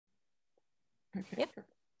Okay. Yep.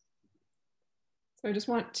 Perfect. So I just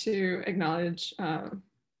want to acknowledge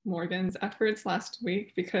Morgan's efforts last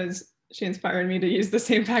week because she inspired me to use the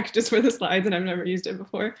same packages for the slides and I've never used it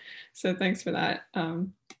before. So thanks for that.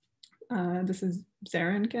 This is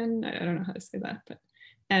dsieur01. I don't know how to say that, but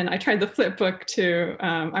and I tried the flipbook too.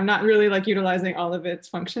 I'm not really like utilizing all of its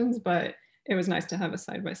functions, but it was nice to have a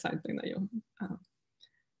side-by-side thing that you'll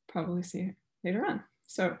probably see later on.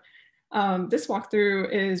 So this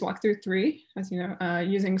walkthrough is walkthrough 3, as you know,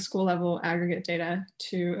 using school level aggregate data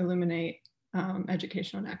to illuminate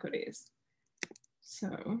educational inequities. So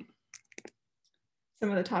some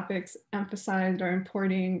of the topics emphasized are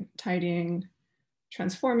importing, tidying,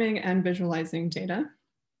 transforming, and visualizing data.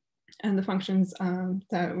 And the functions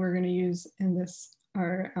that we're going to use in this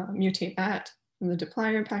are mutate at from the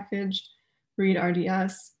dplyr package, read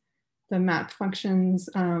RDS, the map functions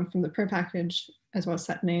from the per package, as well as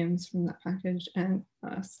set names from that package, and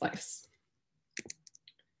slice.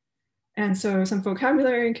 And so some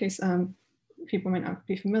vocabulary in case people might not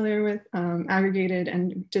be familiar with, aggregated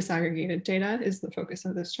and disaggregated data is the focus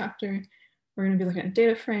of this chapter. We're going to be looking at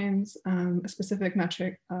data frames, a specific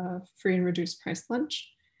metric of free and reduced price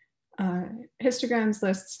lunch, histograms,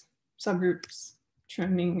 lists, subgroups,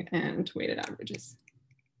 trending, and weighted averages.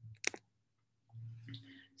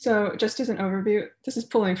 So just as an overview, this is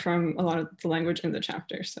pulling from a lot of the language in the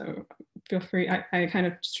chapter, so feel free, I kind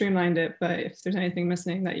of streamlined it, but if there's anything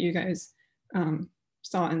missing that you guys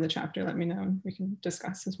saw in the chapter, let me know and we can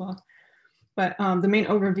discuss as well. But the main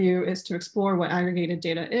overview is to explore what aggregated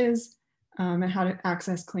data is and how to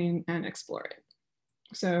access, clean, and explore it.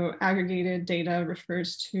 So aggregated data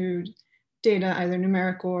refers to data, either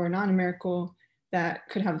numerical or non-numerical, that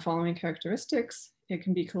could have the following characteristics. It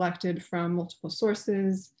can be collected from multiple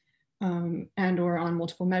sources and or on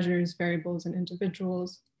multiple measures, variables, and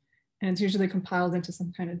individuals. And it's usually compiled into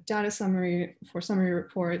some kind of data summary for summary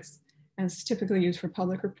reports. And it's typically used for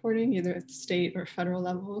public reporting, either at the state or federal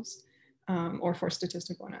levels, or for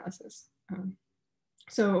statistical analysis.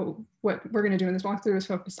 So what we're going to do in this walkthrough is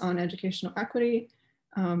focus on educational equity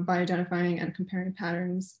by identifying and comparing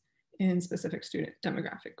patterns in specific student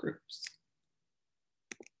demographic groups.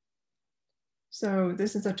 So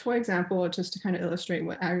this is a toy example just to kind of illustrate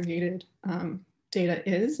what aggregated data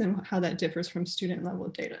is and how that differs from student level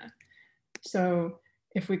data. So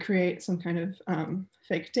if we create some kind of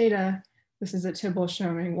fake data, this is a table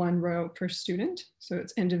showing one row per student. So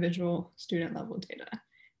it's individual student level data.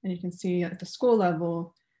 And you can see at the school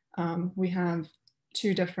level, we have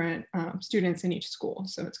 2 different students in each school.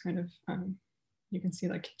 So it's kind of, you can see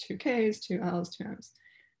like 2 Ks, 2 Ls, 2 Ms.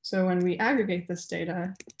 So when we aggregate this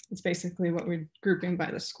data, it's basically what we're grouping by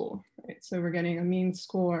the school, right? So we're getting a mean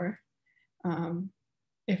score.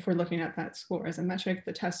 If we're looking at that score as a metric,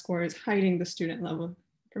 the test score is hiding the student level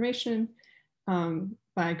information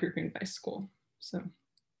by grouping by school. So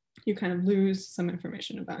you kind of lose some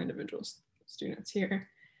information about individual students here.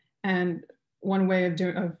 And one way of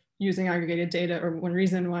using aggregated data, or one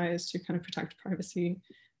reason why, is to kind of protect privacy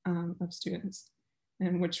of students,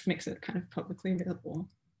 and which makes it kind of publicly available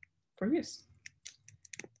for use.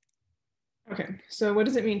 Okay, so what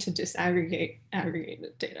does it mean to disaggregate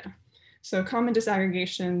aggregated data? So common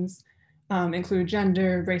disaggregations include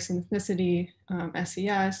gender, race and ethnicity,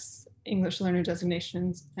 SES, English learner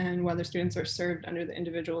designations, and whether students are served under the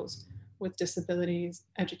Individuals with Disabilities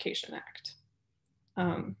Education Act.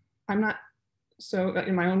 I'm not so,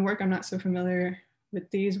 in my own work, I'm not so familiar with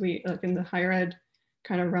these. We, like in the higher ed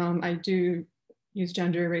kind of realm, I do use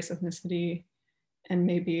gender, race, ethnicity, and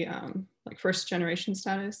maybe like first generation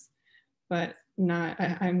status, but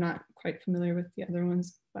I'm not quite familiar with the other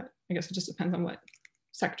ones, but I guess it just depends on what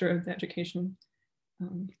sector of the education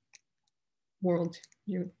world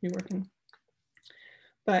you work in.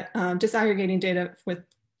 But disaggregating data with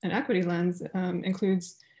an equity lens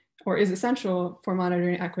includes or is essential for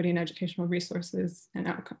monitoring equity in educational resources and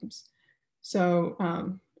outcomes. So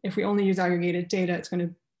if we only use aggregated data, it's going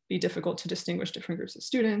to be difficult to distinguish different groups of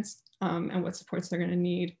students and what supports they're going to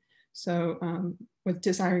need. So with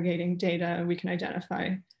disaggregating data, we can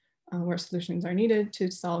identify where solutions are needed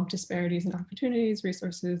to solve disparities in opportunities,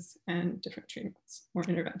 resources, and different treatments or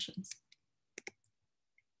interventions.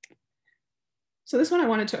 So this one I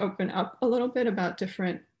wanted to open up a little bit about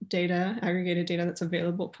different data, aggregated data that's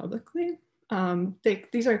available publicly.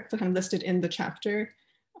 These are kind of listed in the chapter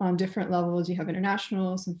on different levels. You have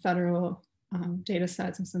international, some federal data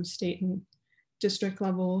sets, and some state and district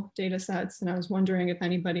level data sets. And I was wondering if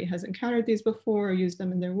anybody has encountered these before or used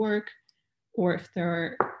them in their work, or if there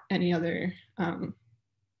are any other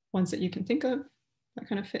ones that you can think of that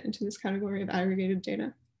kind of fit into this category of aggregated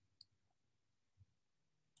data.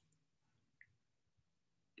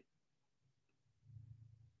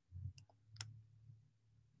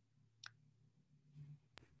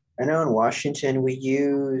 I know in Washington we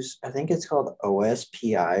use, I think it's called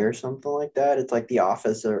OSPI or something like that. It's like the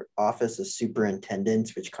Office of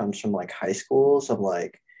Superintendents, which comes from like high schools of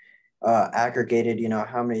like aggregated, you know,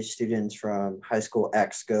 how many students from high school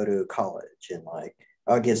X go to college, and like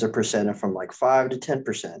gives a percent from like 5 to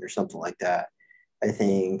 10% or something like that. I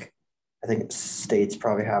think I think states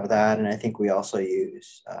probably have that, and I think we also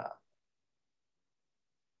use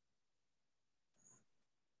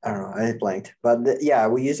I don't know, I blanked, but yeah,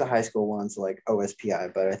 we use the high school ones like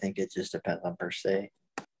OSPI, but I think it just depends on per state.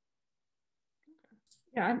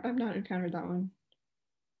 Yeah, I've not encountered that one.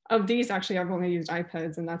 Of these, actually, I've only used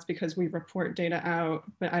iPads, and that's because we report data out,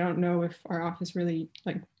 but I don't know if our office really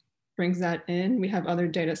like brings that in. We have other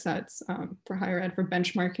data sets for higher ed for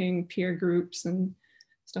benchmarking, peer groups, and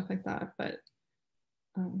stuff like that. But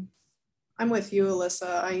I'm with you,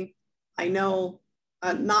 Alyssa. I know,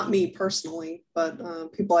 not me personally,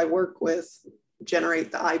 but people I work with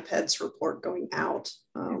generate the iPads report going out.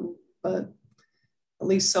 But at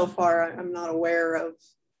least so far, I'm not aware of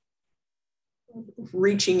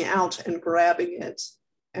reaching out and grabbing it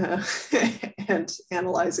and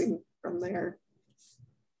analyzing from there.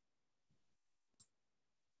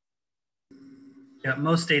 Yeah,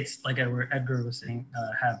 most states, like Edgar was saying,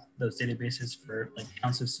 have those databases for like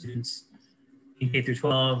counts of students in K through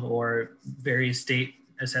 12 or various state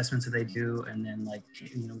assessments that they do, and then like,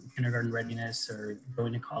 you know, kindergarten readiness or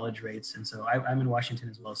going to college rates. And so I'm in Washington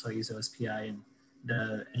as well, so I use OSPI and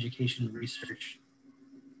the Education Research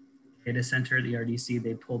Data Center, the RDC.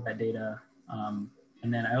 They pulled that data, and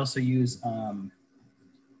then I also use I'm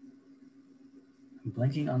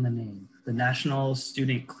blanking on the name, the National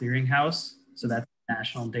Student Clearinghouse. So that's a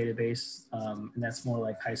national database, and that's more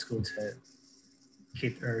like high school to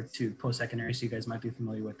K or to post-secondary. So you guys might be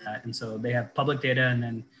familiar with that. And so they have public data, and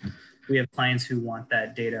then we have clients who want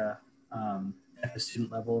that data at the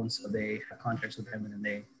student level, and so they have contracts with them, and then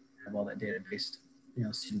they have all that data based, you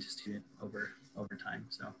know, student to student over time.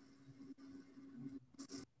 So.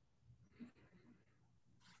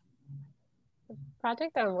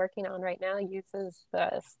 Project that I'm working on right now uses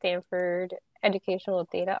the Stanford Educational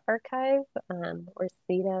Data Archive, or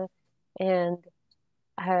SEDA. And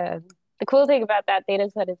the cool thing about that data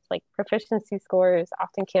set is like proficiency scores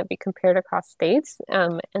often can't be compared across states.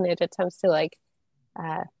 And it attempts to like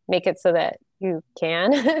make it so that you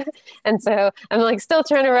can. And so I'm like still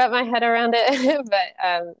trying to wrap my head around it.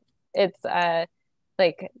 But it's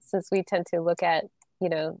like, since we tend to look at, you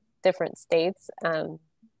know, different states,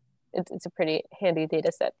 it's a pretty handy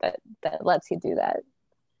data set that lets you do that.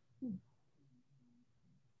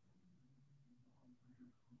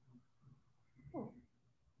 Cool.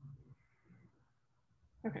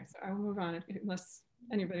 Okay, so I will move on unless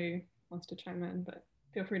anybody wants to chime in, but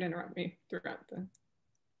feel free to interrupt me throughout the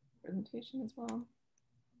presentation as well.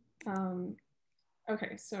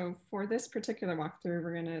 Okay, so for this particular walkthrough,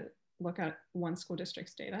 we're gonna look at one school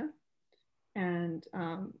district's data. And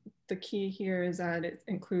the key here is that it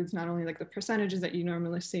includes not only like the percentages that you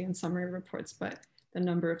normally see in summary reports, but the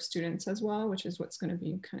number of students as well, which is what's going to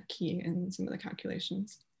be kind of key in some of the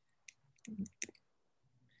calculations.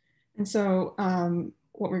 And so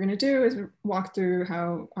what we're going to do is walk through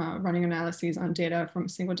how running analyses on data from a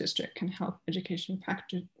single district can help education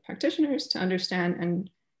practitioners to understand and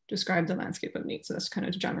describe the landscape of needs. So that's kind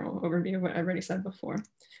of a general overview of what I've already said before.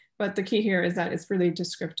 But the key here is that it's really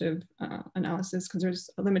descriptive analysis, because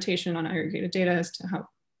there's a limitation on aggregated data as to how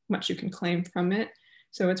much you can claim from it.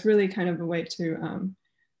 So it's really kind of a way to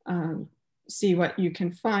see what you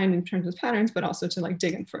can find in terms of patterns, but also to like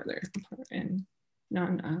dig in further in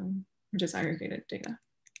disaggregated data.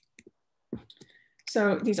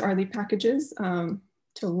 So these are the packages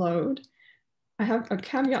to load. I have a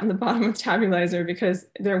caveat on the bottom with Tabulizer because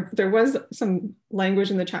there was some language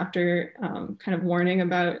in the chapter kind of warning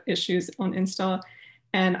about issues on install,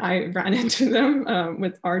 and I ran into them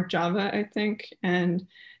with our Java, I think. And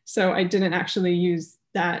so I didn't actually use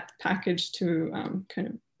that package to kind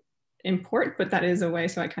of import, but that is a way,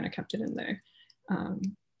 so I kind of kept it in there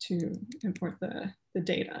to import the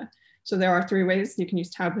data. So there are 3 ways you can use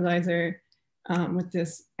Tabulizer with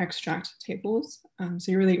this extract tables.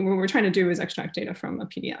 So what we're trying to do is extract data from a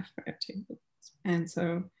PDF table. And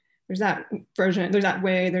so there's that version, there's that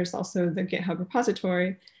way, there's also the GitHub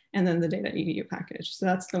repository, and then the data edu package. So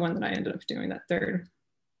that's the one that I ended up doing, that 3rd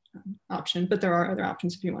option, but there are other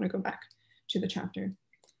options if you want to go back to the chapter.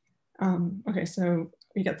 Okay, so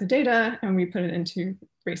we get the data and we put it into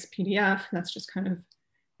Race PDF. That's just kind of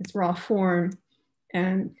its raw form.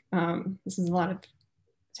 And this is a lot of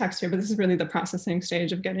text here, but this is really the processing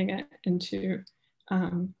stage of getting it into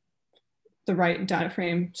the right data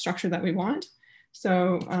frame structure that we want.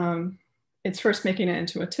 So it's first making it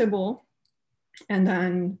into a tibble and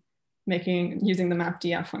then using the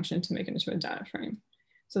mapdf function to make it into a data frame.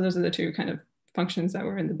 So those are the two kind of functions that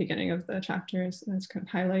were in the beginning of the chapters, and it's kind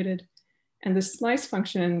of highlighted. And the slice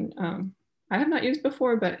function, I have not used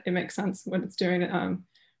before, but it makes sense what it's doing,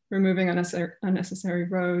 removing unnecessary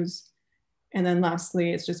rows. And then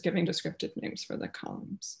lastly, it's just giving descriptive names for the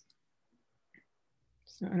columns.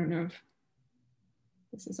 So I don't know if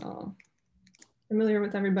this is all familiar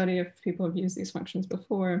with everybody, if people have used these functions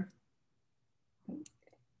before.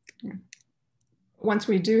 Yeah. Once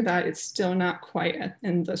we do that, it's still not quite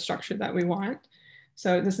in the structure that we want.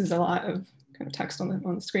 So this is a lot of kind of text on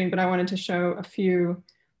the screen, but I wanted to show a few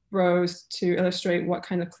rows to illustrate what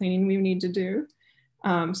kind of cleaning we need to do.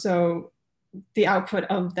 So the output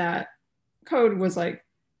of that code was like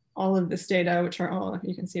all of this data, which are all,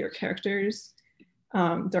 you can see, are characters.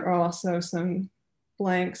 There are also some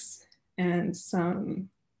blanks and some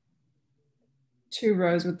 2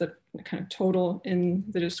 rows with the kind of total in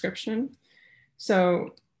the description.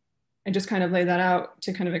 So I just kind of lay that out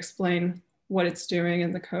to kind of explain what it's doing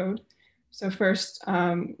in the code. So first,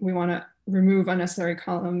 we want to remove unnecessary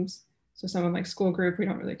columns. So someone like school group, we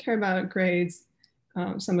don't really care about, grades,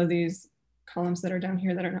 some of these columns that are down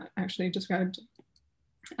here that are not actually described.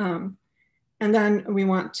 And then we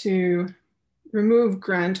want to remove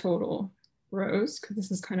grand total rows, because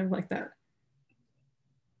this is kind of like that,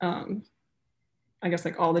 I guess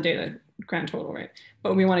like all the data grand total, right?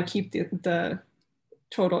 But we want to keep the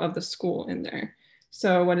total of the school in there.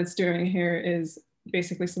 So what it's doing here is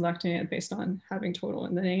basically selecting it based on having total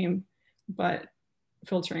in the name, but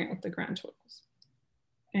filtering out the grand totals.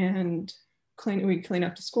 And we clean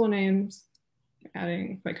up the school names,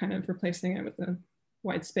 adding by kind of replacing it with a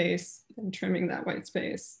white space and trimming that white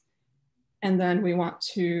space. And then we want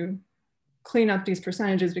to clean up these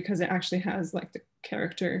percentages because it actually has like the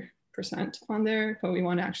character percent on there, but we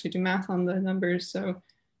want to actually do math on the numbers. So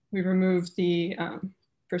we remove the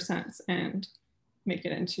percents and make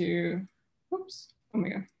it into, oops, oh my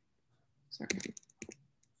God, sorry.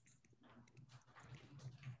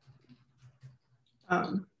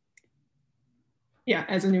 Yeah,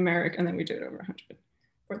 as a numeric, and then we do it over 100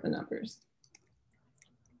 for the numbers.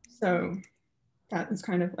 So that is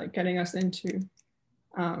kind of like getting us into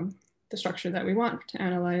the structure that we want to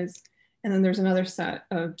analyze. And then there's another set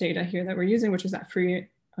of data here that we're using, which is that free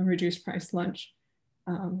reduced price lunch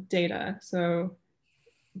data. So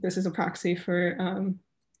this is a proxy for,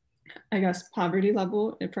 I guess, poverty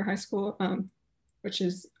level for high school, which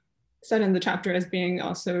is said in the chapter as being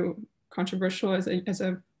also controversial as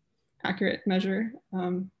a accurate measure. I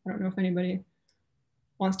don't know if anybody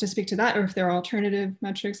wants to speak to that, or if there are alternative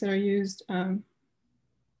metrics that are used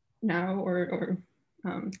now,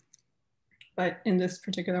 but in this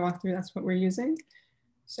particular walkthrough, that's what we're using.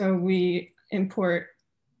 So we import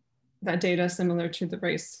that data similar to the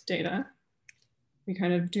race data. We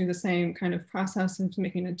kind of do the same kind of process of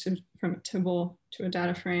making it from a tibble to a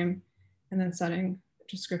data frame, and then setting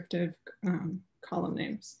descriptive column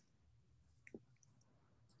names.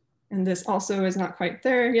 And this also is not quite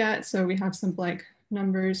there yet. So we have some blank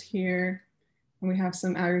numbers here, and we have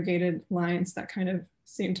some aggregated lines that kind of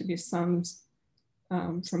seem to be sums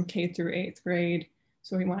from K through 8th grade.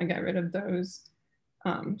 So we want to get rid of those.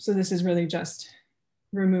 So this is really just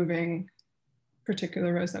removing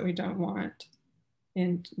particular rows that we don't want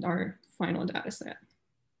in our final data set.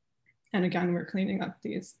 And again, we're cleaning up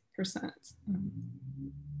these percents the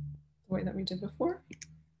way that we did before.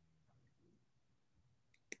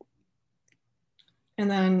 And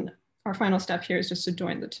then our final step here is just to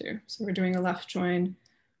join the two. So we're doing a left join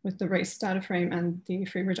with the race data frame and the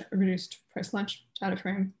free reduced price lunch data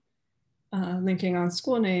frame, linking on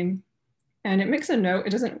school name. And it makes a note, it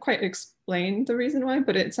doesn't quite explain the reason why,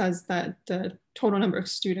 but it says that the total number of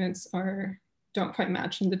students don't quite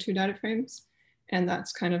match in the two data frames. And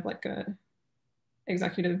that's kind of like a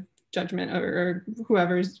executive judgment, or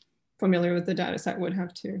whoever's familiar with the data set would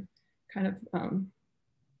have to kind of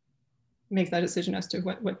make that decision as to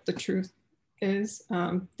what the truth is.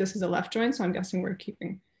 This is a left join, so I'm guessing we're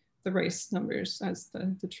keeping the race numbers as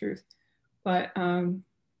the truth. But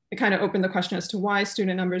it kind of opened the question as to why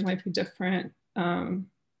student numbers might be different.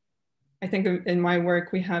 I think in my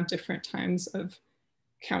work, we have different times of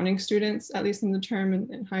counting students, at least in the term.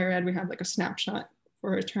 In higher ed, we have like a snapshot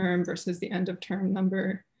for a term versus the end of term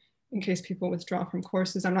number in case people withdraw from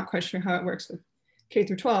courses. I'm not quite sure how it works with K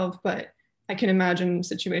through 12, but I can imagine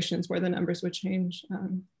situations where the numbers would change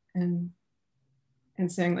and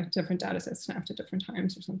saying like different data sets snapped at different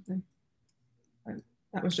times or something. But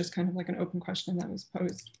that was just kind of like an open question that was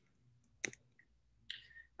posed.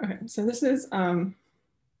 Okay, so this is some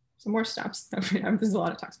more steps. This is a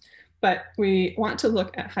lot of text, but we want to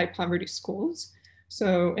look at high poverty schools.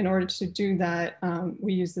 So in order to do that,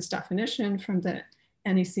 we use this definition from the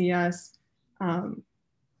NECS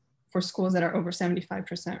for schools that are over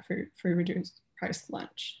 75% for reduced price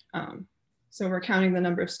lunch. So we're counting the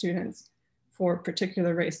number of students for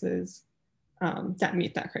particular races that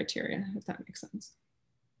meet that criteria, if that makes sense.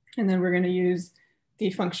 And then we're going to use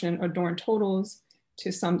the function adorn totals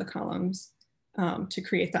to sum the columns to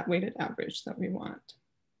create that weighted average that we want.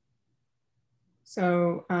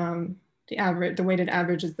 So the weighted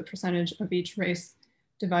average is the percentage of each race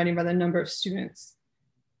dividing by the number of students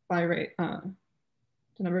by rate, the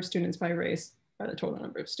number of students by race by the total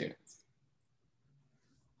number of students.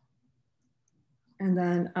 And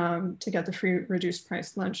then to get the free reduced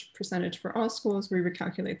price lunch percentage for all schools, we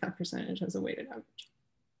recalculate that percentage as a weighted average.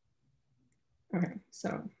 Okay,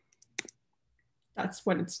 so that's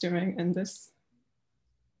what it's doing in this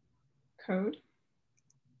code.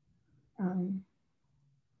 I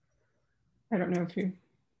don't know if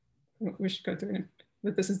we should go through it,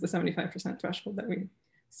 but this is the 75% threshold that we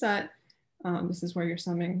set. This is where you're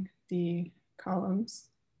summing the columns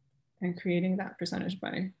and creating that percentage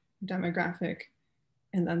by demographic.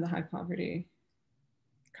 And then the high poverty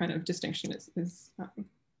kind of distinction is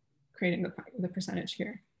creating the percentage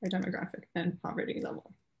here by demographic and poverty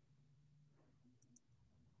level.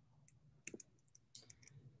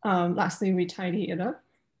 Lastly, we tidy it up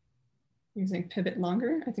using pivot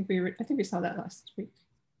longer. I think we saw that last week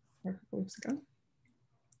or a couple weeks ago.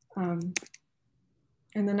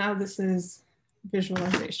 And then now this is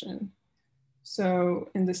visualization. So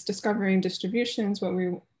in this discovering distributions, what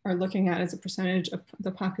we are looking at is a percentage of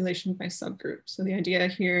the population by subgroup. So the idea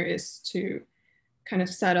here is to kind of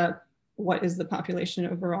set up what is the population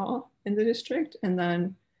overall in the district, and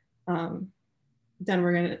then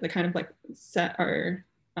we're going to kind of like set our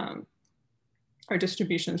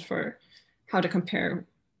distributions for how to compare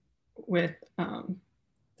with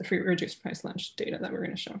the free reduced price lunch data that we're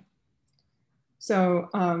going to show. So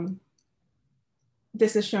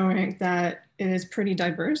this is showing that it is pretty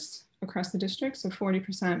diverse across the district. So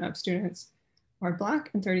 40% of students are Black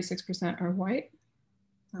and 36% are white.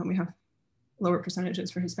 We have lower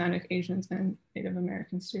percentages for Hispanic, Asians, and Native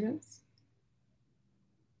American students.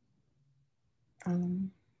 And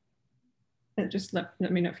just let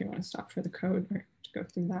me know if you want to stop for the code or to go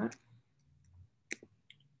through that.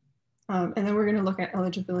 And then we're going to look at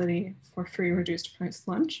eligibility for free reduced price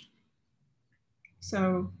lunch.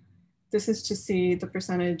 So this is to see the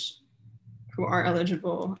percentage who are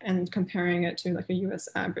eligible and comparing it to like a US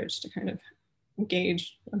average to kind of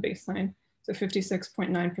gauge a baseline. So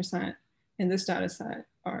 56.9% in this data set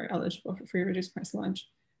are eligible for free reduced price lunch,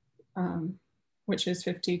 which is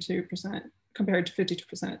 52% compared to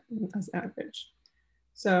 52% as average.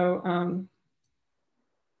 So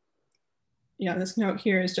yeah, this note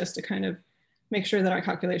here is just to kind of make sure that our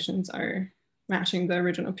calculations are matching the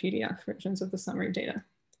original PDF versions of the summary data.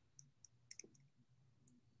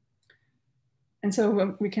 And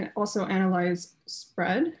so we can also analyze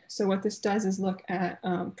spread. So what this does is look at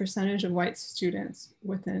percentage of white students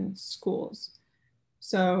within schools.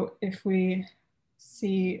 So if we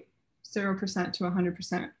see 0% to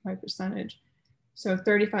 100% white percentage, so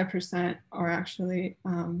 35% are actually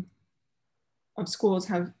of schools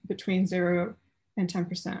have between 0 and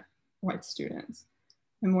 10% white students.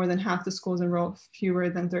 And more than half the schools enroll fewer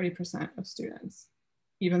than 30% of students,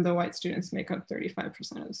 even though white students make up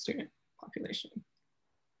 35% of the student population.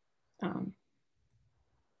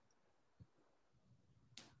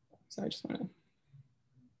 So I just want to,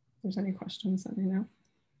 if there's any questions, let me know.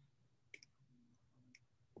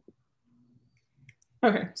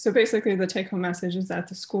 Okay, so basically the take home message is that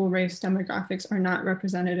the school race demographics are not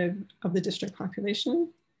representative of the district population.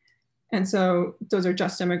 And so those are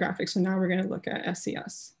just demographics. So now we're going to look at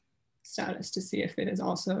SCS status to see if it is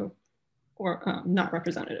also or not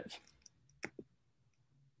representative.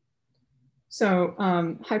 So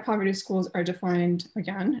high poverty schools are defined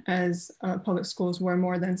again as public schools where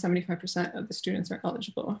more than 75% of the students are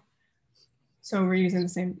eligible. So we're using the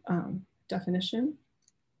same definition.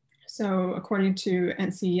 So according to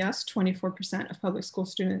NCES, 24% of public school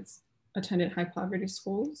students attended high poverty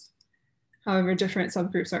schools. However, different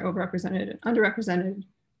subgroups are overrepresented and underrepresented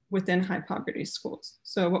within high poverty schools.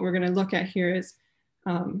 So what we're going to look at here is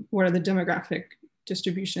what are the demographic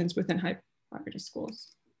distributions within high poverty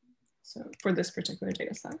schools. So for this particular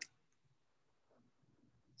data set.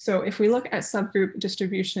 So if we look at subgroup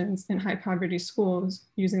distributions in high poverty schools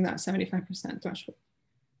using that 75% threshold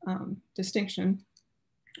distinction,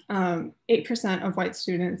 8% of white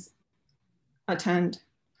students attend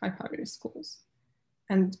high poverty schools.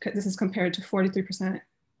 And this is compared to 43%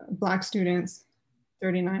 Black students,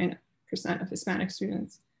 39% of Hispanic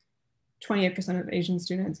students, 28% of Asian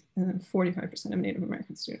students, and then 45% of Native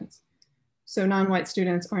American students. So non-white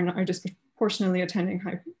students are disproportionately attending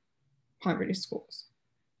high poverty schools.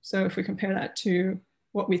 So if we compare that to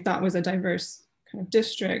what we thought was a diverse kind of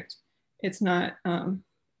district, it's not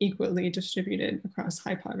equally distributed across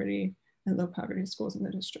high poverty and low poverty schools in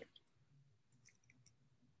the district.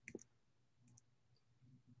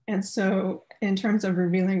 And so in terms of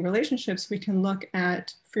revealing relationships, we can look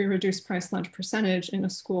at free reduced price lunch percentage in a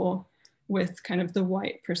school with kind of the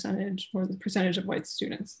white percentage or the percentage of white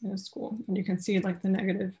students in a school. And you can see like the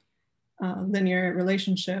negative linear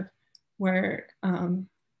relationship where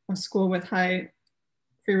a school with high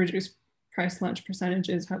free reduced price lunch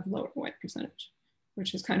percentages have lower white percentage,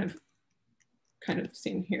 which is kind of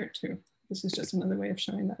seen here too. This is just another way of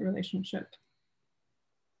showing that relationship.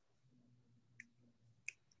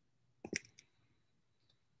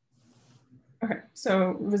 Okay,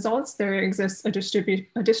 so results, there exists a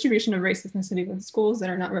distribution of race ethnicity with schools that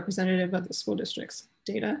are not representative of the school district's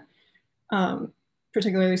data.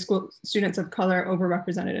 Particularly students of color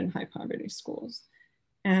overrepresented in high poverty schools.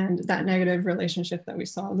 And that negative relationship that we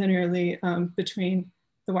saw linearly between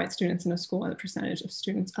the white students in a school and the percentage of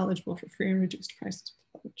students eligible for free and reduced price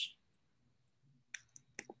lunch.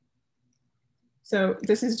 So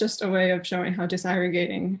this is just a way of showing how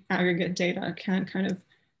disaggregating aggregate data can kind of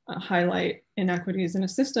highlight inequities in a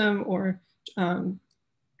system or kind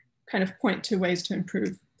of point to ways to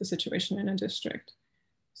improve the situation in a district.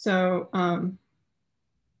 So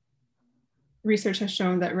research has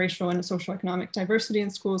shown that racial and socioeconomic diversity in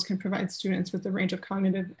schools can provide students with a range of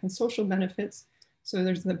cognitive and social benefits. So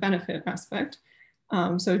there's the benefit aspect.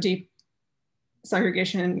 So deep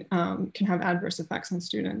segregation can have adverse effects on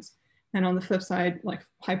students. And on the flip side, like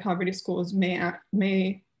high poverty schools that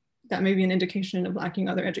may be an indication of lacking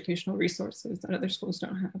other educational resources that other schools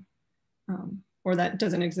don't have, or that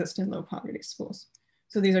doesn't exist in low poverty schools.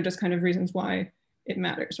 So these are just kind of reasons why it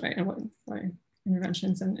matters, right? And why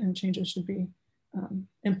interventions and changes should be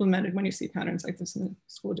implemented when you see patterns like this in the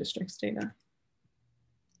school district's data.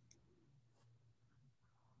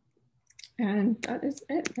 And that is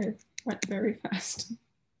it. I went very fast.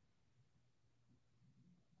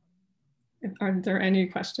 Are there any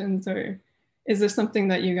questions, or is this something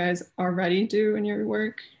that you guys already do in your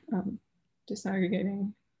work,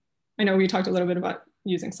 disaggregating? I know we talked a little bit about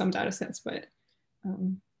using some data sets, but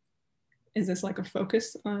is this like a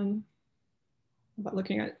focus on about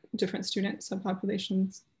looking at different student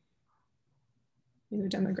subpopulations, either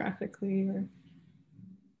demographically or?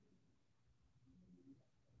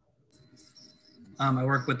 I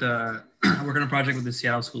work on a project with the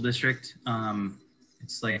Seattle School District.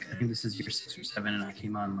 It's like, I think this is year 6 or 7 and I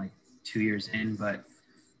came on like 2 years in, but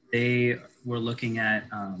they were looking at,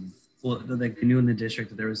 well, like they knew in the district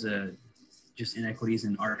that there was just inequities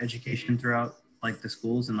in art education throughout like the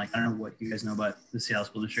schools. And like, I don't know what you guys know about the Seattle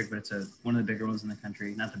School District, but it's one of the bigger ones in the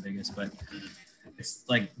country, not the biggest, but it's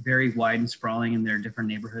like very wide and sprawling in their different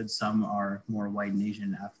neighborhoods. Some are more white and Asian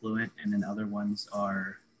and affluent, and then other ones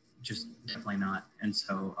are just definitely not. And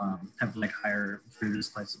so have like higher food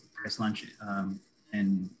price lunch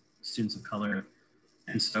and students of color.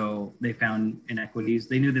 And so they found inequities.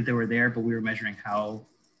 They knew that they were there, but we were measuring how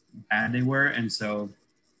bad they were. And so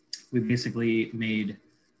we basically made,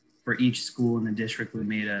 for each school in the district, we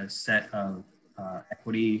made a set of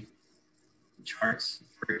equity charts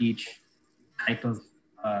for each type of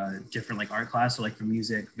different like art class. So like for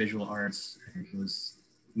music, visual arts, I think it was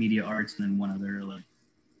media arts, and then one other like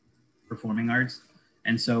performing arts.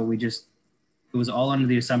 And so it was all under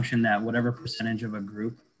the assumption that whatever percentage of a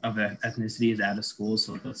group of ethnicity is at a school.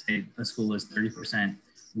 So let's say a school is 30%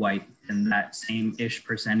 white, and that same-ish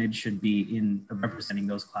percentage should be in representing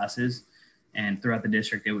those classes. And throughout the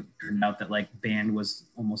district, it would turn out that like band was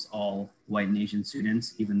almost all white and Asian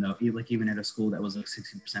students, even though even at a school that was like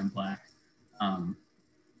 60% Black.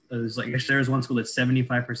 It was like, there was one school that's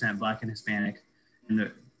 75% Black and Hispanic, and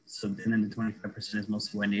then the 25% is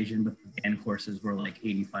mostly white and Asian, but the band courses were like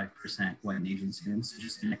 85% white and Asian students, so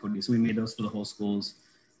just inequity. So we made those for the whole schools,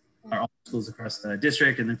 all schools across the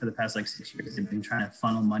district. And then for the past like 6 years, they've been trying to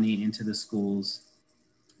funnel money into the schools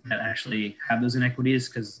that actually have those inequities.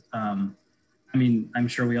 Because I mean, I'm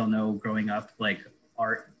sure we all know growing up, like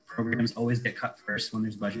art programs always get cut first when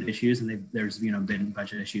there's budget issues, and there's been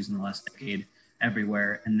budget issues in the last decade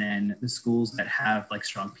everywhere. And then the schools that have like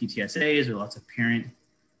strong PTSAs or lots of parent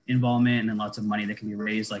involvement and then lots of money that can be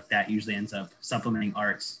raised, like that usually ends up supplementing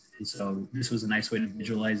arts And so this was a nice way to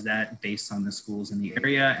visualize that based on the schools in the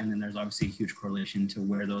area. And then there's obviously a huge correlation to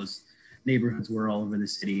where those neighborhoods were all over the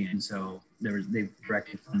city. And so they've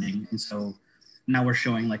directed funding. And so now we're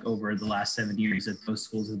showing like over the last 7 years that those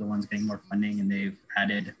schools are the ones getting more funding, and they've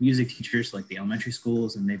added music teachers like the elementary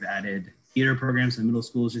schools, and they've added theater programs in middle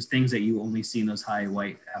schools, just things that you only see in those high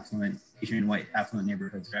white affluent, Asian white affluent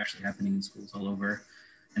neighborhoods are actually happening in schools all over.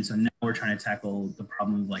 And so now we're trying to tackle the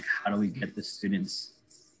problem of like, how do we get the students,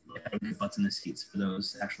 like, how do we get butts in the seats for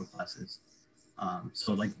those actual classes?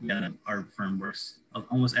 So like, yeah, our firm works,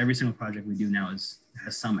 almost every single project we do now has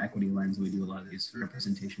some equity lens. We do a lot of these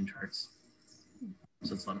representation charts.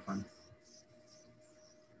 So it's a lot of fun.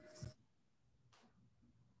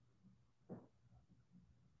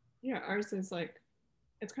 Yeah, ours is like,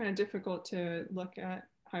 it's kind of difficult to look at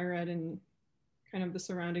higher ed in kind of the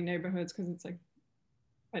surrounding neighborhoods, because it's like,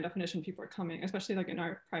 by definition, people are coming, especially like in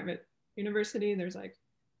our private university, there's like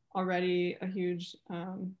already a huge,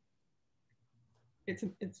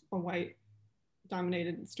 it's a white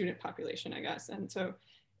dominated student population, I guess. And so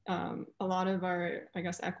a lot of our, I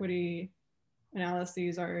guess, equity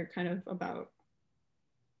analyses are kind of about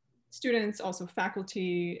students, also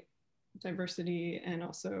faculty, diversity, and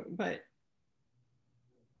also, but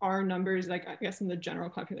our numbers, like I guess in the general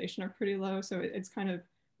population, are pretty low. So it's kind of,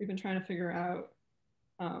 we've been trying to figure out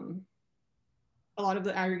a lot of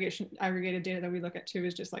the aggregated data that we look at too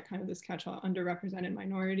is just like kind of this catch-all underrepresented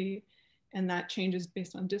minority, and that changes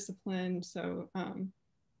based on discipline. So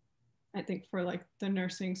I think for like the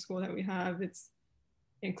nursing school that we have, it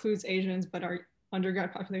includes Asians, but our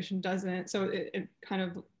undergrad population doesn't. So it kind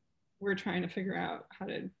of, we're trying to figure out how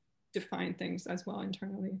to define things as well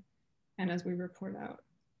internally and as we report out.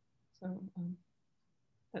 So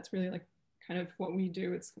that's really like kind of what we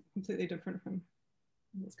do. It's completely different from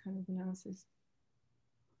this kind of analysis.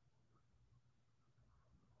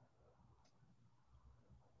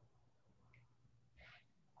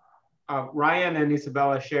 Ryan and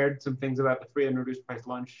Isabella shared some things about the free and reduced price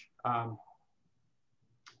lunch. Oh,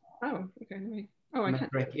 okay. Oh, I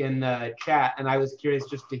can't. In the chat, and I was curious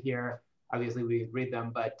just to hear. Obviously, we read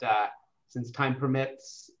them, but since time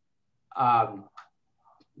permits,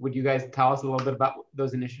 would you guys tell us a little bit about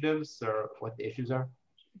those initiatives or what the issues are?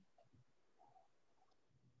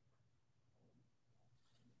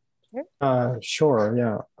 Sure,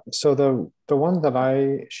 yeah. So the one that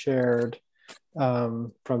I shared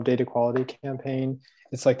from Data Quality Campaign,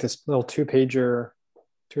 it's like this little 2-pager,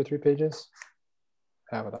 2 or 3 pages.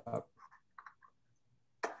 I have it up.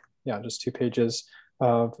 Yeah, just 2 pages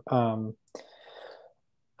of a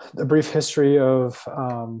brief history of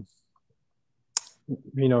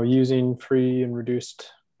using free and reduced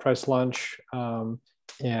price lunch,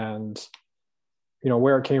 and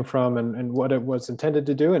where it came from and what it was intended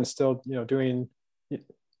to do, and still doing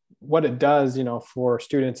what it does for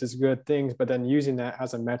students is good things, but then using that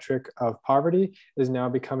as a metric of poverty is now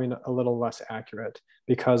becoming a little less accurate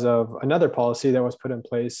because of another policy that was put in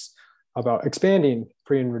place about expanding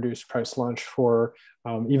free and reduced price lunch for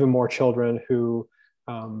even more children who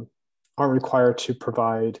aren't required to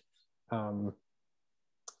provide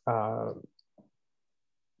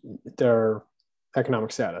their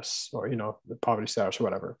economic status or the poverty status or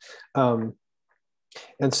whatever.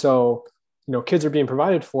 And so kids are being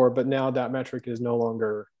provided for, but now that metric is no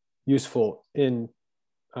longer useful in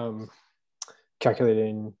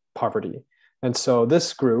calculating poverty. And so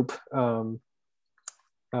this group,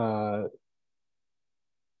 Data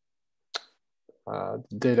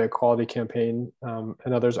Quality Campaign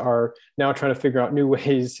and others are now trying to figure out new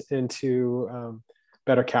ways into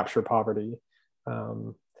better capture poverty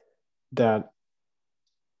that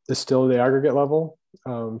is still the aggregate level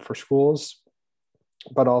for schools,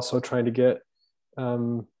 but also trying to get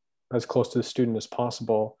as close to the student as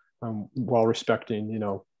possible while respecting,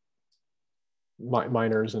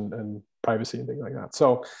 minors and privacy and things like that.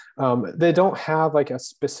 So they don't have like a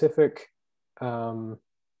specific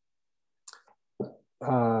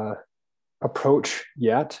approach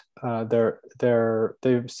yet.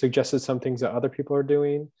 They've suggested some things that other people are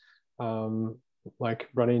doing, like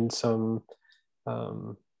running some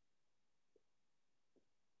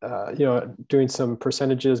doing some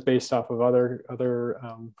percentages based off of other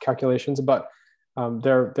calculations, but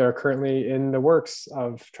they're currently in the works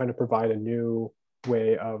of trying to provide a new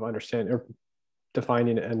way of understanding or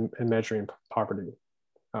defining and measuring poverty,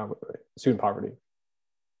 student poverty.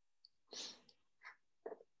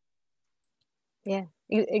 Yeah,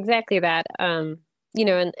 exactly that. And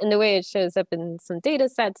the way it shows up in some data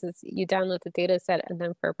sets is you download the data set, and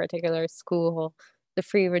then for a particular school, the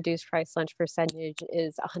free reduced price lunch percentage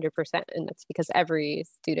is 100%. And that's because every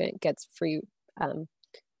student gets free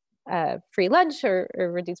free lunch or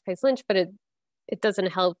reduced price lunch, but it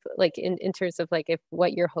doesn't help like in terms of like if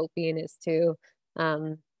what you're hoping is to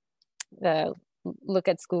look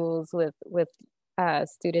at schools with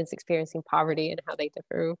students experiencing poverty and how they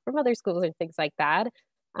differ from other schools and things like that.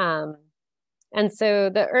 And so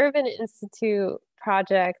the Urban Institute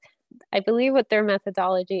project, I believe what their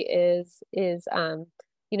methodology is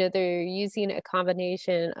they're using a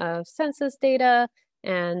combination of census data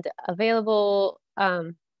and available,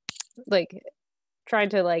 like trying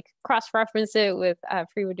to like cross-reference it with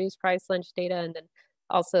free reduced price lunch data, and then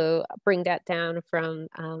also bring that down from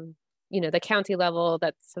the county level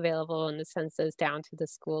that's available in the census down to the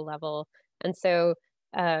school level. And so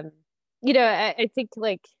I think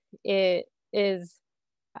like it is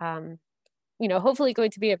hopefully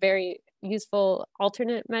going to be a very useful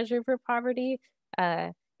alternate measure for poverty.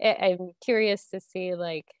 I'm curious to see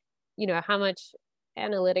like how much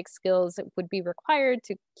analytic skills would be required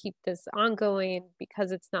to keep this ongoing,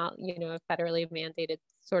 because it's not a federally mandated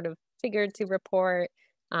sort of figure to report,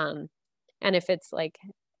 and if it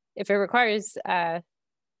requires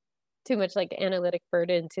too much like analytic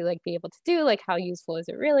burden to like be able to do, like how useful is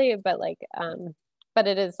it really? But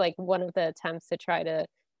it is like one of the attempts to try to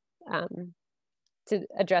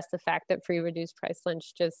address the fact that free reduced price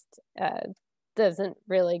lunch just doesn't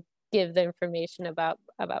really give the information about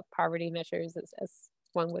poverty measures as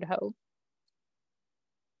one would hope.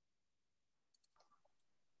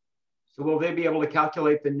 So will they be able to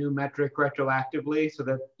calculate the new metric retroactively so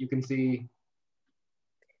that you can see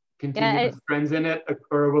continuous trends in it,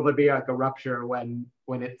 or will there be like a rupture when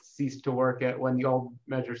it ceased to work when the old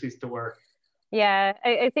measure ceased to work? Yeah,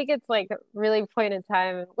 I think it's like really point in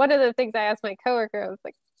time. One of the things I asked my coworker, I was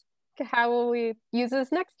like, how will we use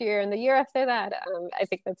this next year and the year after that? I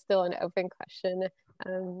think that's still an open question.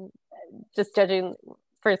 Just judging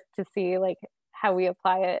first to see like how we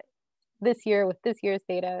apply it this year with this year's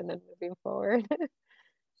data and then moving forward.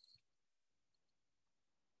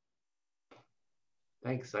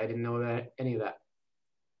 Thanks. I didn't know any of that.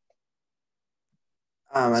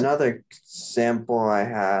 Another example I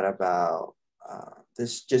had about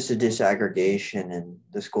this, just a disaggregation in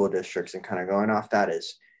the school districts, and kind of going off that,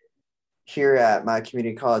 is here at my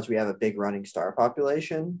community college, we have a big Running Star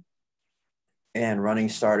population, and Running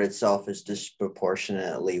Star itself is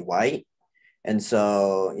disproportionately white. And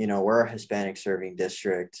so, we're a Hispanic serving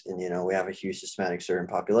district, and, we have a huge Hispanic serving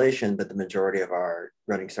population, but the majority of our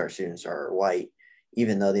Running Star students are white,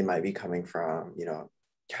 even though they might be coming from,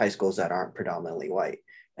 high schools that aren't predominantly white.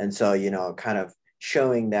 And so, kind of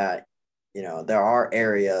showing that, there are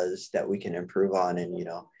areas that we can improve on, and,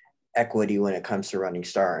 equity when it comes to Running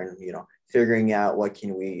Star, and, figuring out what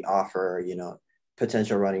can we offer,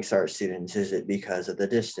 potential Running Star students. Is it because of the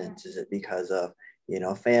distance? Is it because of,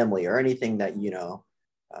 family, or anything that,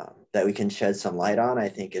 that we can shed some light on? I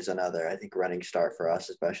think Running Star for us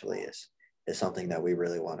especially is something that we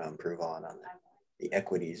really want to improve on the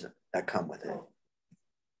equities that come with it.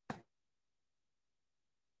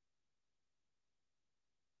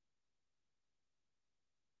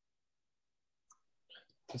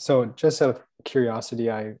 So just out of curiosity,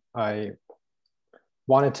 I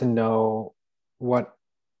wanted to know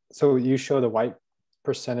so you show the white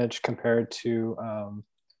percentage compared to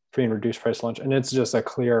free and reduced price lunch, and it's just a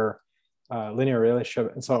clear linear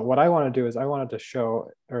relationship. And so what I want to do is I wanted to show,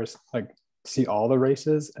 or like see all the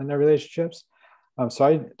races and their relationships. So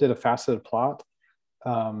I did a faceted plot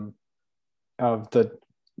of the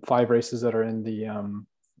 5 races that are in the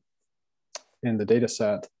data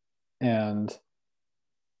set, and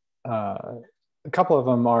a couple of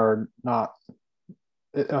them are not.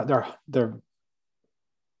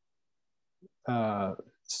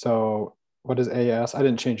 So what is AS? I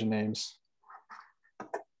didn't change the names.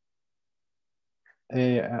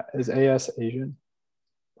 Is AS Asian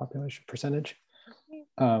population percentage?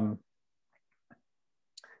 Yeah,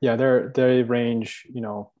 they range.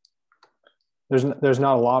 There's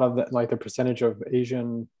not a lot of that, like the percentage of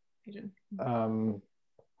Asian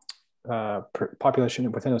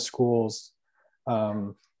population within the schools.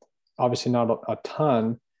 Obviously not a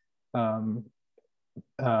ton,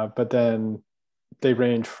 but then they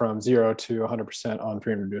range from 0 to 100% on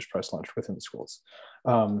free and reduced price lunch within the schools.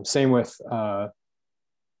 Same with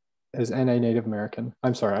is NA Native American.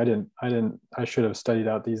 I'm sorry, I should have studied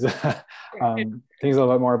out these things a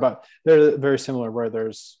little bit more, but they're very similar, where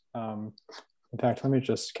there's in fact, can I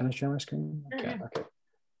share my screen? Okay.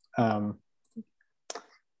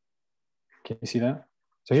 Can you see that?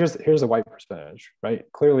 So here's the white percentage, right?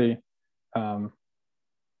 Clearly,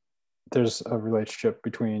 there's a relationship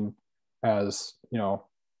between, as the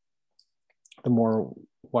more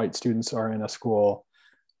white students are in a school,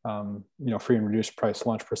 free and reduced price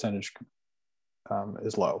lunch percentage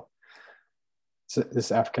is low. So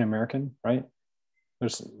this African American, right?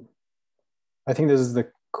 I think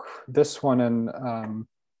this one and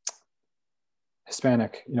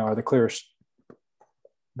Hispanic, are the clearest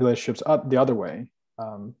relationships up the other way.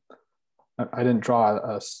 I didn't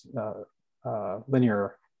draw a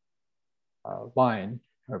linear line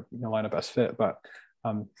or line of best fit, but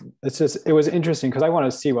it was interesting because I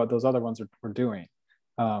wanted to see what those other ones were doing,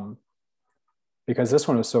 because this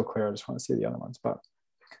one was so clear. I just want to see the other ones, but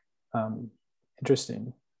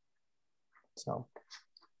interesting. So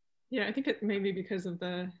yeah, I think it may be because of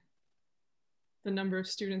the number of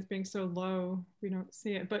students being so low, we don't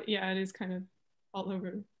see it, but yeah, it is kind of all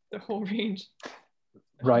over the whole range.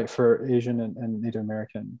 Right, for Asian and Native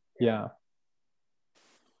American, yeah.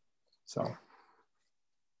 So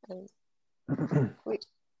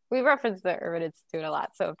we referenced the Urban Institute a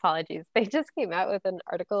lot, so apologies. They just came out with an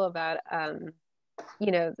article about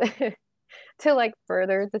to like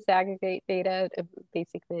further disaggregate data,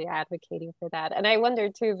 basically advocating for that. And I wonder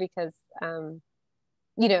too, because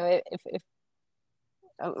if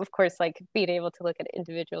of course, like being able to look at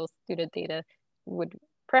individual student data would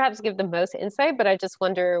perhaps give the most insight, but I just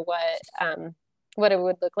wonder what it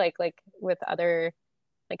would look like with other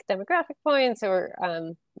like demographic points or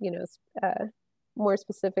more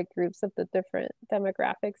specific groups of the different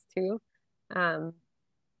demographics too.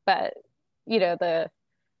 But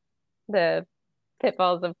the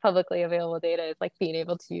pitfalls of publicly available data is like being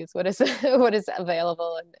able to use what is what is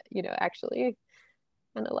available and actually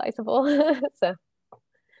analyzable. So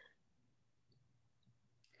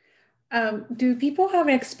do people have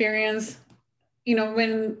experience,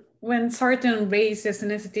 when certain race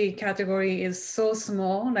ethnicity category is so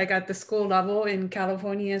small, like at the school level in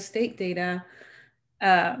California state data,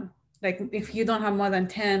 like if you don't have more than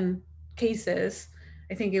 10 cases,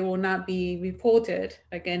 I think it will not be reported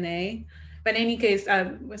like NA. But in any case,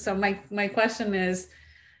 so my question is,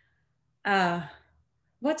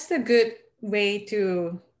 what's the good way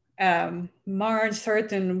to merge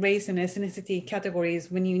certain race and ethnicity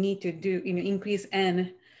categories when you need to do increase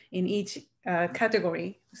N in each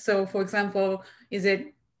category? So for example, is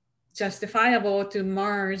it justifiable to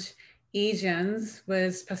merge Asians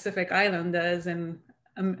with Pacific Islanders and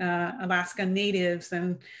Alaskan natives?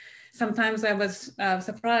 And sometimes I was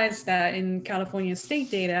surprised that in California state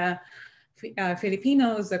data,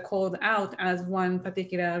 Filipinos are called out as one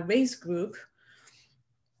particular race group,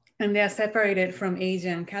 and they're separated from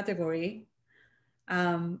Asian category.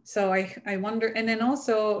 So I wonder, and then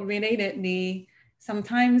also relatedly,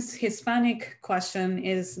 sometimes Hispanic question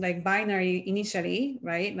is like binary initially,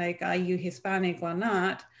 right? Like, are you Hispanic or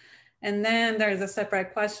not? And then there's a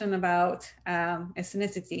separate question about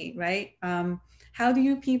ethnicity, right? How do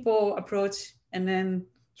you people approach and then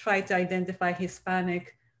try to identify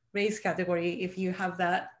Hispanic race category if you have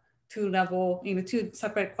that two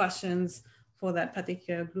separate questions for that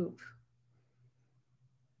particular group?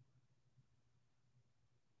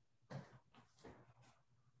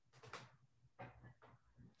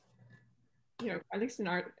 At least in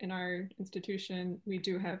our institution, we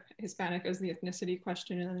do have Hispanic as the ethnicity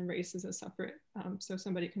question, and then race is a separate. So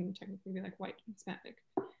somebody can technically be like white Hispanic.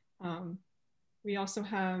 We also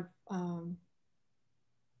have,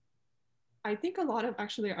 I think a lot of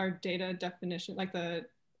actually our data definition, like the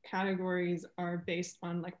categories are based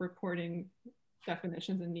on like reporting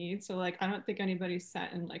definitions and needs. So like, I don't think anybody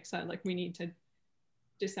sat and like said like we need to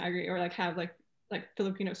disaggregate or like have like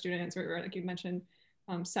Filipino students or like you mentioned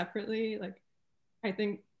separately. Like, I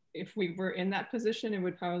think if we were in that position, it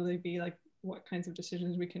would probably be like what kinds of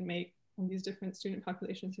decisions we can make on these different student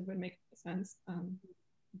populations. It would make sense.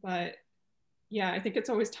 But yeah, I think it's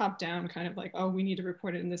always top down, kind of like, oh, we need to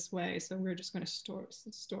report it in this way, so we're just going to store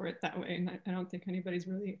it that way. And I don't think anybody's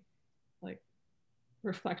really like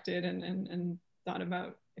reflected and thought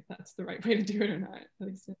about if that's the right way to do it or not, at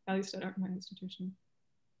least at my institution.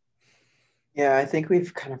 Yeah, I think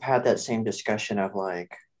we've kind of had that same discussion of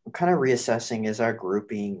like, kind of reassessing, is our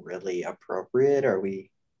grouping really appropriate? Are we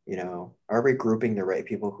grouping the right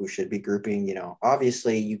people who should be grouping?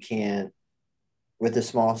 Obviously you can't, with the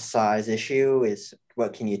small size issue, is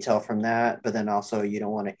what can you tell from that? But then also you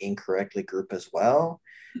don't want to incorrectly group as well.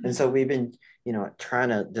 And so we've been, trying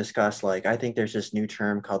to discuss, like, I think there's this new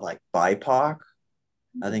term called like BIPOC.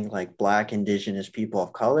 I think like Black, Indigenous, people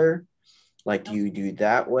of color. Like, do you do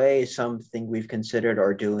that way? Something we've considered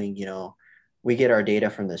or doing, we get our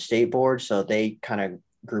data from the state board, so they kind of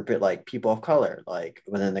group it like people of color. Like,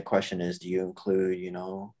 but then the question is, do you include,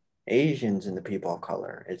 Asians in the people of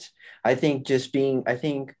color? I think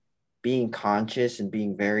being conscious and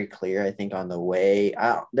being very clear, I think, on the way.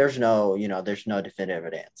 There's no, there's no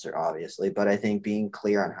definitive answer, obviously, but I think being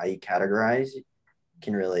clear on how you categorize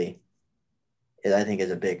can really, I think, is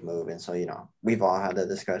a big move. And so, we've all had that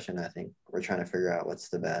discussion. I think we're trying to figure out what's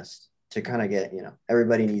the best to kind of get,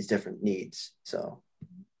 everybody needs different needs. So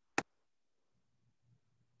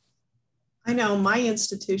I know my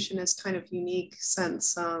institution is kind of unique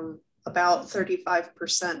since about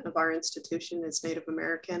 35% of our institution is Native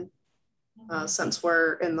American, since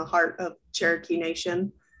we're in the heart of Cherokee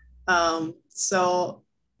Nation. So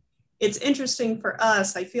it's interesting for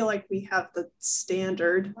us. I feel like we have the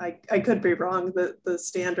standard, I could be wrong, the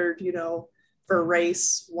standard, for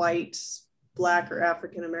race, white, Black or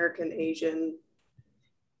African American, Asian,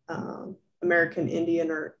 American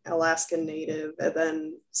Indian or Alaskan Native, and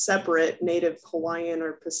then separate Native Hawaiian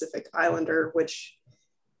or Pacific Islander, which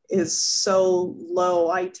is so low,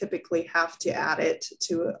 I typically have to add it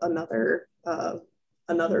to another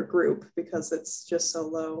group because it's just so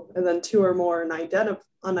low. And then 2 or more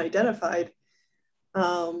unidentified.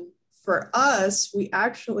 For us, we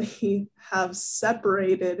actually have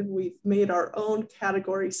separated, we've made our own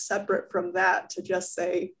category separate from that to just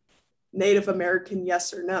say Native American,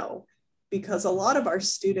 yes or no, because a lot of our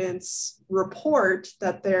students report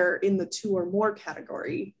that they're in the 2 or more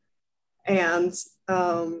category. And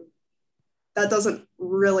that doesn't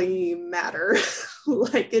really matter.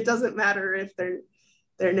 Like, it doesn't matter if they're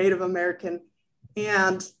Native American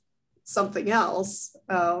and something else.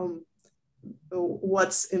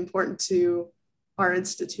 What's important to our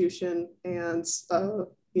institution and, the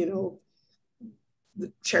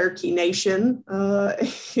Cherokee Nation,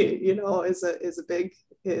 is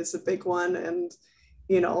a big one. And,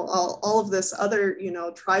 all of this other,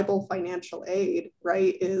 tribal financial aid,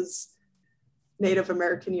 right, is Native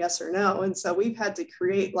American, yes or no. And so we've had to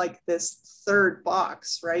create like this third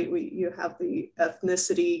box, right? You have the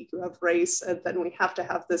ethnicity, you have race, and then we have to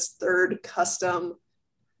have this third custom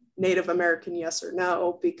Native American, yes or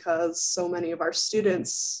no, because so many of our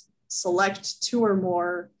students select 2 or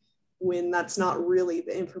more when that's not really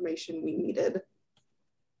the information we needed.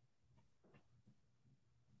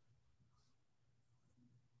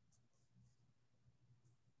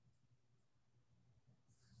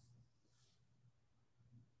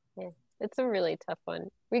 Yeah, it's a really tough one.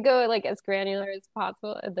 We go like as granular as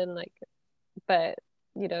possible, and then but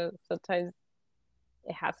sometimes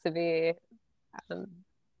it has to be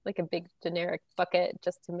like a big generic bucket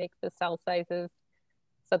just to make the cell sizes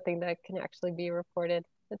something that can actually be reported.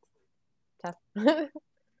 It's tough.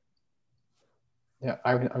 Yeah,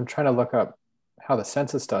 I'm trying to look up how the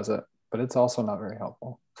census does it, but it's also not very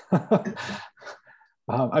helpful.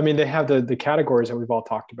 I mean, they have the categories that we've all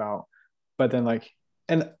talked about, but then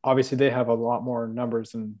and obviously they have a lot more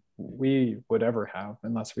numbers than we would ever have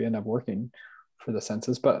unless we end up working for the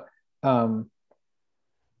census. But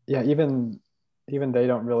yeah, even they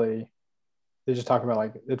don't really, they just talk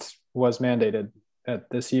about was mandated at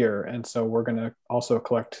this year. And so we're going to also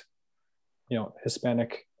collect,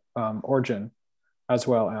 Hispanic origin as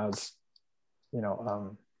well as,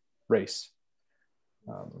 race.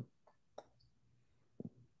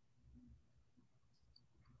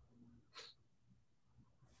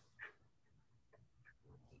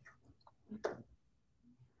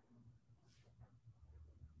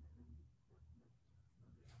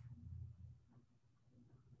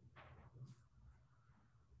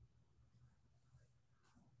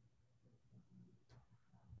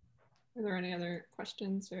 Are there any other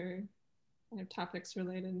questions or kind of topics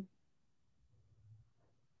related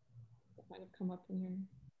that might have come up in your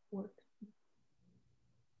work?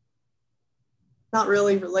 Not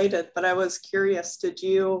really related, but I was curious, did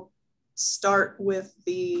you start with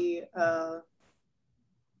the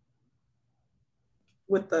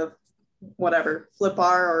whatever,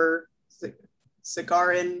 Flipar or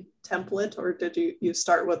Cigarin template, or did you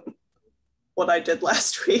start with what I did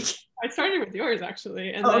last week? I started with yours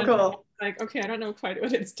actually, and then cool. Okay, I don't know quite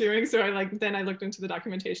what it's doing, so I then I looked into the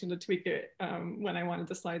documentation to tweak it when I wanted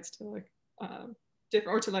the slides to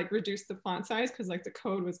different, or to reduce the font size, because the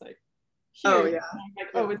code was huge. Oh yeah.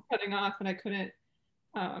 It's cutting off, and I couldn't,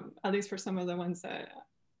 at least for some of the ones that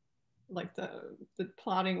the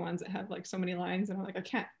plotting ones that have so many lines, and I'm I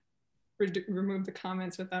can't remove the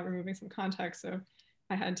comments without removing some context, so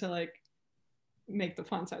I had to make the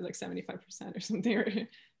font size 75% or something.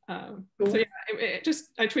 Cool. So yeah,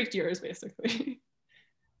 I tweaked yours basically.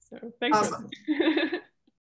 So thanks. Awesome.